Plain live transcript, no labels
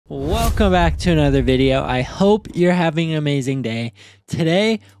Welcome back to another video. I hope you're having an amazing day.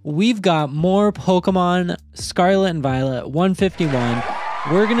 Today, we've got more Pokemon Scarlet and Violet 151.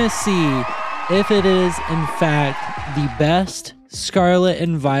 We're gonna see if it is, in fact, the best Scarlet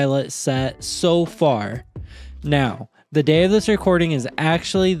and Violet set so far. Now, the day of this recording is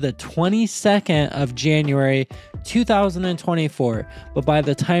actually the 22nd of January, 2024. But by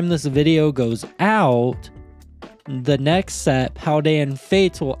the time this video goes out, the next set, Paldean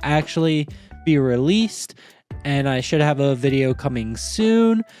Fates, will actually be released, and I should have a video coming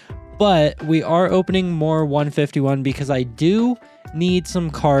soon. But we are opening more 151 because I do need some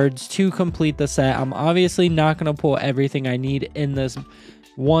cards to complete the set. I'm obviously not going to pull everything I need in this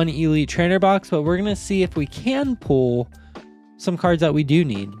one Elite Trainer box, but we're going to see if we can pull some cards that we do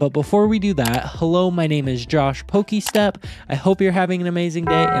need. But before we do that, hello, my name is Josh Pokestep. I hope you're having an amazing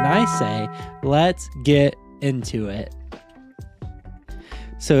day, and I say, let's get into it.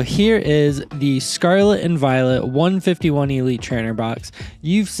 So here is the Scarlet and Violet 151 Elite Trainer box.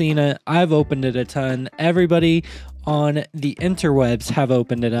 You've seen it. I've opened it a ton. Everybody on the interwebs have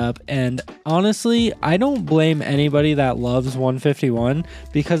opened it up, and honestly, I don't blame anybody that loves 151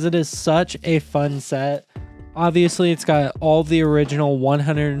 because it is such a fun set. Obviously, it's got all the original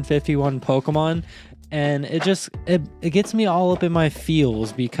 151 Pokemon, and it gets me all up in my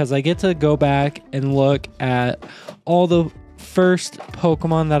feels because I get to go back and look at all the first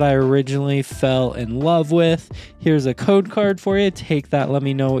Pokemon that I originally fell in love with. Here's a code card for you. Take that, let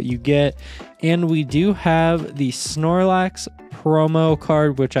me know what you get. And we do have the Snorlax promo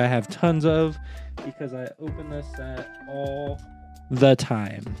card, which I have tons of because I open this set all the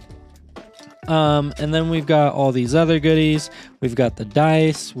time. And then we've got all these other goodies. We've got the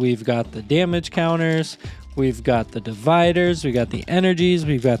dice, we've got the damage counters, we've got the dividers, we got the energies,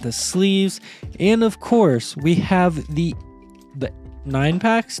 we've got the sleeves, and of course we have the 9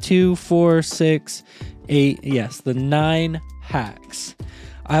 packs, 2, 4, 6, 8, yes, the 9 packs.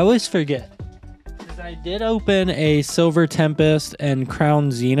 I always forget because I did open a Silver Tempest and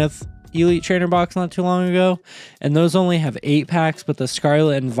Crown Zenith Elite Trainer box not too long ago, and those only have 8 packs, but the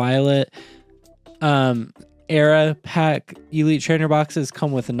Scarlet and Violet era pack Elite Trainer boxes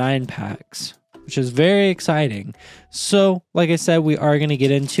come with 9 packs, which is very exciting. So like I said, we are going to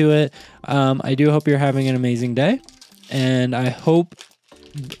get into it. I do hope you're having an amazing day, and I hope,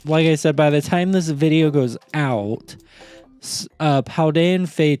 like I said, by the time this video goes out, Paldean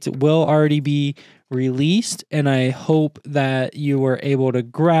Fates will already be released, and I hope that you were able to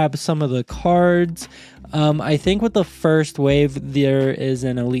grab some of the cards. I think with the first wave there is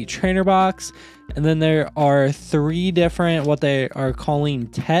an Elite Trainer box, and then there are 3 different what they are calling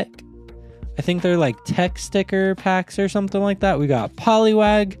tech. I think they're like tech sticker packs or something like that. We got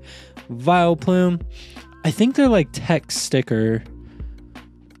Poliwag, Vileplume. I think they're like tech sticker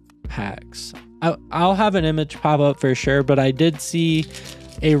packs. I'll have an image pop up for sure, but I did see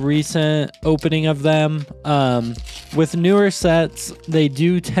a recent opening of them. With newer sets, they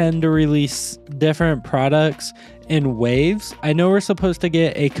do tend to release different products in waves. I know we're supposed to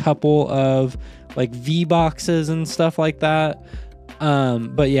get a couple of like V boxes and stuff like that,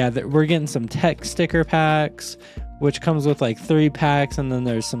 but yeah, we're getting some tech sticker packs, which comes with like 3 packs, and then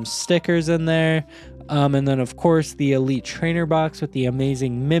there's some stickers in there. And then of course the Elite Trainer box with the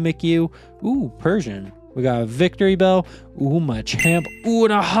amazing Mimikyu. Ooh, Persian. We got a Victory Bell. Ooh, Machamp. Ooh,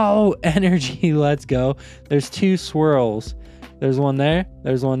 and a Hollow Energy. Let's go. There's 2 swirls. There's one there.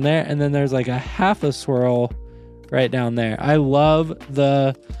 There's one there. And then there's like a half a swirl right down there. I love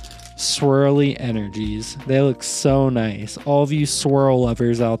the swirly energies. They look so nice. All of you swirl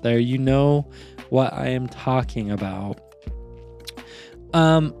lovers out there, you know what I am talking about.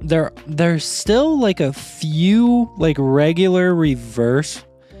 There's still like a few like regular reverse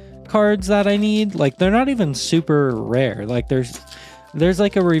cards that I need. Like they're not even super rare. Like there's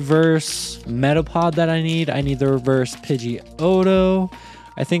like a reverse Metapod that I need. I need the reverse Pidgeotto.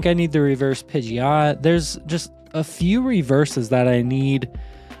 I think I need the reverse Pidgeot. There's just a few reverses that I need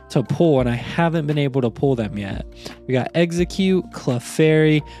to pull, and I haven't been able to pull them yet. We got Execute,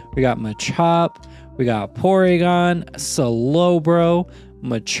 Clefairy, we got Machop, we got Porygon, Slowbro,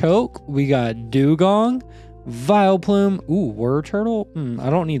 Machoke, we got Dugong, Vileplume, ooh, Wartortle, I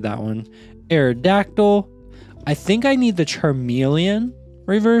don't need that one. Aerodactyl, I think I need the Charmeleon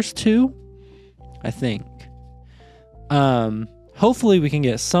reverse too, I think. Hopefully we can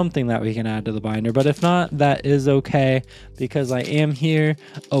get something that we can add to the binder, but if not, that is okay because I am here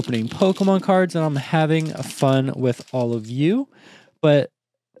opening Pokemon cards and I'm having fun with all of you. But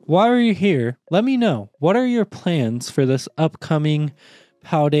while you're here, let me know, what are your plans for this upcoming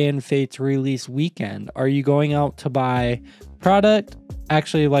Paldean Fates release weekend. Are you going out to buy product?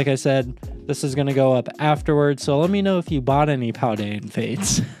 Actually, like I said, this is going to go up afterwards, so let me know if you bought any Paldean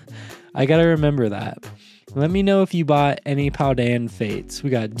Fates. I got to remember that. Let me know if you bought any Paldean Fates. We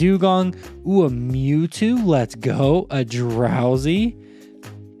got Dugong, ooh, a Mewtwo, let's go, a Drowsy,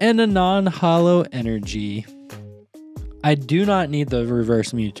 and a non-hollow energy. I do not need the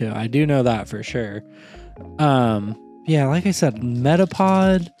reverse Mewtwo. I do know that for sure. Yeah, like I said,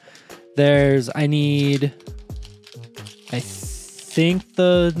 Metapod. I think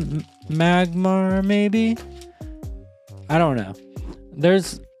the Magmar, maybe? I don't know.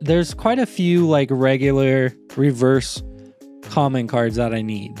 There's quite a few like regular reverse common cards that I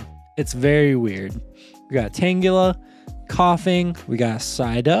need. It's very weird. We got Tangela, Coughing, we got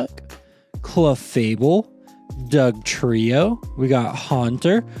Psyduck, Clefable, Dugtrio, we got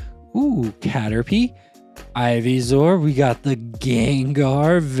Haunter, ooh, Caterpie, Ivysaur, we got the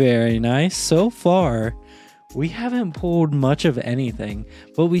Gengar, very nice. So far, we haven't pulled much of anything,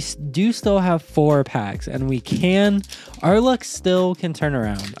 but we do still have 4 packs, and our luck still can turn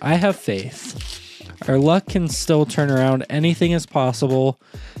around. I have faith. Our luck can still turn around. Anything is possible.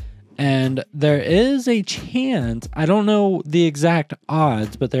 And there is a chance, I don't know the exact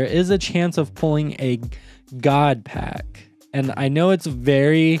odds, but there is a chance of pulling a God pack. And I know it's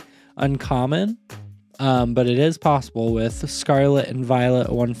very uncommon, but it is possible with Scarlet and Violet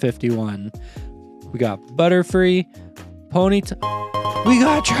 151. We got Butterfree, Ponyta. We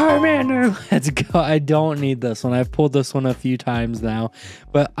got Charmander. Let's go. I don't need this one. I've pulled this one a few times now.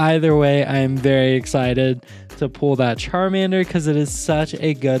 But either way, I am very excited to pull that Charmander because it is such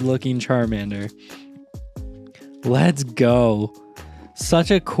a good looking Charmander. Let's go.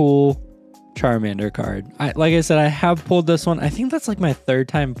 Such a cool Charmander card. Like I said, I have pulled this one. I think that's like my 3rd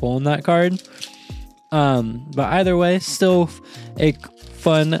time pulling that card. But either way, still a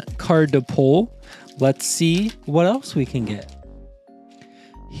fun card to pull. Let's see what else we can get.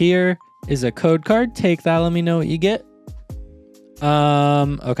 Here is a code card. Take that. Let me know what you get.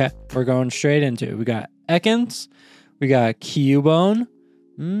 Okay, we're going straight into it. We got Ekans. We got Cubone.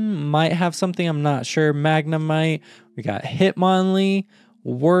 Might have something, I'm not sure. Magnemite. We got Hitmonlee.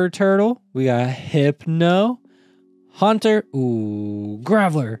 Warturtle. We got Hypno. Haunter, ooh,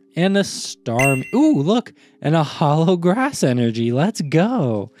 Graveler, and a Starmie. Ooh, look, and a Hollow Grass Energy. Let's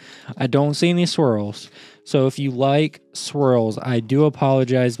go. I don't see any swirls. So if you like swirls, I do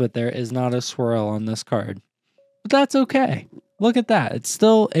apologize, but there is not a swirl on this card. But that's okay. Look at that. It's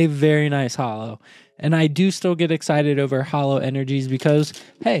still a very nice hollow. And I do still get excited over hollow energies because,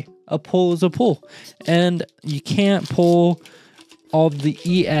 hey, a pull is a pull. And you can't pull all the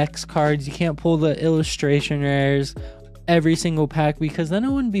EX cards, you can't pull the illustration rares every single pack because then it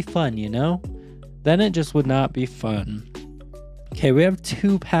wouldn't be fun, you know? Then it just would not be fun. Okay, we have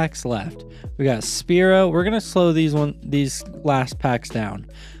 2 packs left. We got Spearow. We're gonna slow these last packs down.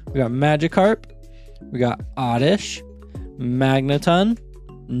 We got Magikarp. We got Oddish, Magneton,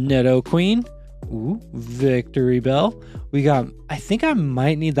 Nidoqueen, ooh, Victory Bell. We got, I think I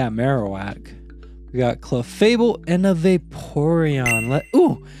might need that Marowak. We got Clefable and a Vaporeon.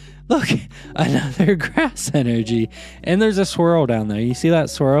 Ooh, look, another Grass Energy. And there's a swirl down there. You see that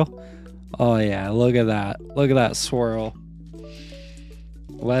swirl? Oh yeah, look at that. Look at that swirl.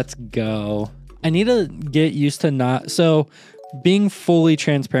 Let's go. I need to get used to being fully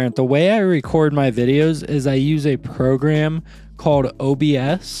transparent. The way I record my videos is I use a program called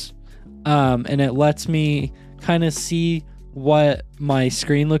OBS. And it lets me kind of see what my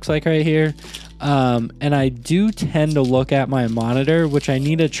screen looks like right here. And I do tend to look at my monitor, which I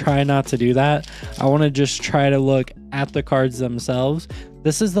need to try not to do that. I want to just try to look at the cards themselves.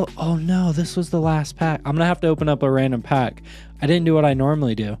 Oh no, this was the last pack. I'm gonna have to open up a random pack. I didn't do what I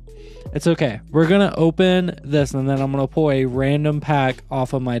normally do. It's okay. We're gonna open this and then I'm gonna pull a random pack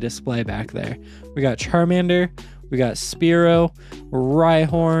off of my display back there. We got Charmander, we got Spearow,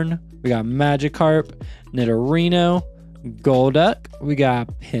 Rhyhorn, we got Magikarp, Nidorino, Golduck, we got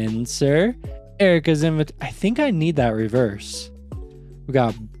Pinsir, Erica's Invitation. I think I need that reverse. We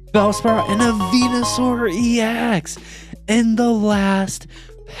got Bellsprout and a Venusaur EX in the last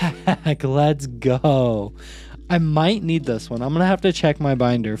pack. Let's go. I might need this one. I'm gonna have to check my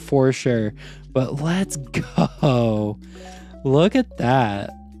binder for sure, but let's go. Look at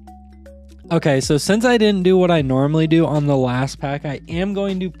that. Okay, so since I didn't do what I normally do on the last pack, I am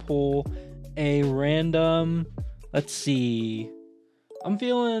going to pull a random, let's see, I'm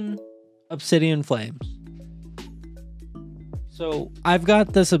feeling Obsidian Flames. So I've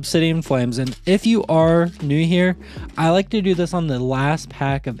got this Obsidian Flames, and if you are new here, I like to do this on the last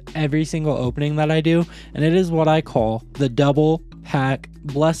pack of every single opening that I do, and it is what I call the double pack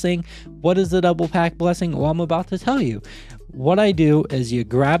blessing. What is the double pack blessing? Well, I'm about to tell you. What I do is you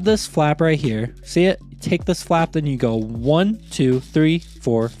grab this flap right here. See it? You take this flap, then you go 1, 2, 3,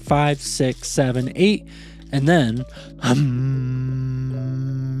 4, 5, 6, 7, 8, and then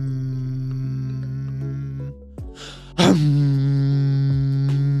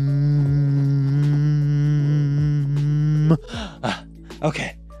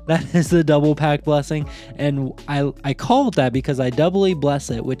okay. That is the double pack blessing, and I call it that because I doubly bless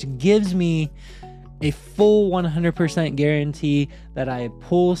it, which gives me a full 100% guarantee that I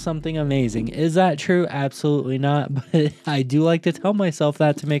pull something amazing. Is that true? Absolutely not, but I do like to tell myself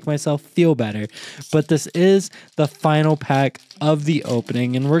that to make myself feel better. But this is the final pack of the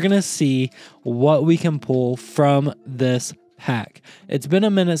opening, and we're gonna see what we can pull from this pack. It's been a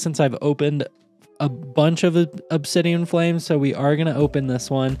minute since I've opened a bunch of obsidian flames, so we are gonna open this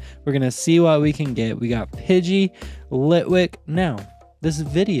one. We're gonna see what we can get. We got Pidgey, Litwick. Now, this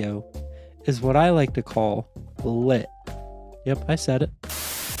video is what I like to call lit. Yep, I said it.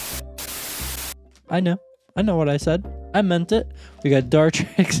 I know what I said. I meant it. We got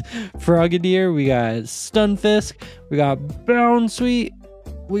Dartrix, Frogadier, we got Stunfisk, we got Bounsweet,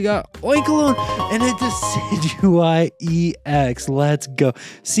 we got Oinkologne, and a Decidueye EX. Let's go.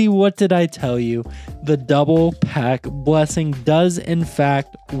 See, what did I tell you? The double pack blessing does in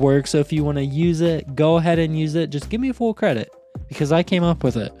fact work. So if you want to use it, go ahead and use it. Just give me full credit, because I came up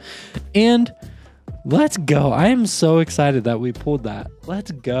with it. And let's go. I am so excited that we pulled that.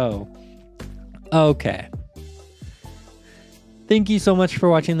 Let's go. Okay. Thank you so much for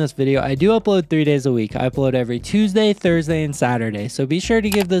watching this video. I do upload 3 days a week. I upload every Tuesday, Thursday, and Saturday. So be sure to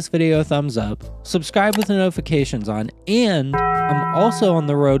give this video a thumbs up. Subscribe with the notifications on. And I'm also on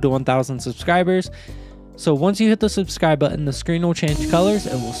the road to 1,000 subscribers. So once you hit the subscribe button, the screen will change colors.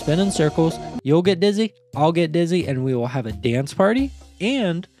 It will spin in circles. You'll get dizzy. I'll get dizzy. And we will have a dance party.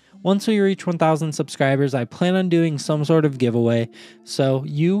 And once we reach 1,000 subscribers, I plan on doing some sort of giveaway. So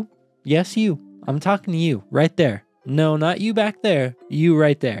you, yes you, I'm talking to you right there. No, not you back there. You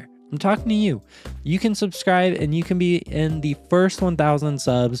right there. I'm talking to you. You can subscribe and you can be in the first 1,000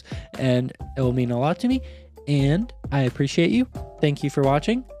 subs, and it will mean a lot to me. And I appreciate you. Thank you for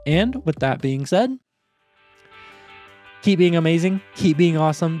watching. And with that being said, keep being amazing. Keep being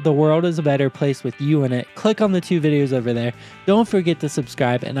awesome. The world is a better place with you in it. Click on the 2 videos over there. Don't forget to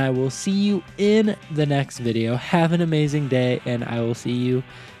subscribe, and I will see you in the next video. Have an amazing day, and I will see you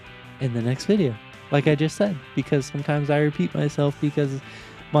in the next video. Like I just said, because sometimes I repeat myself because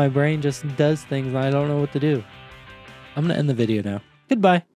my brain just does things and I don't know what to do. I'm going to end the video now. Goodbye.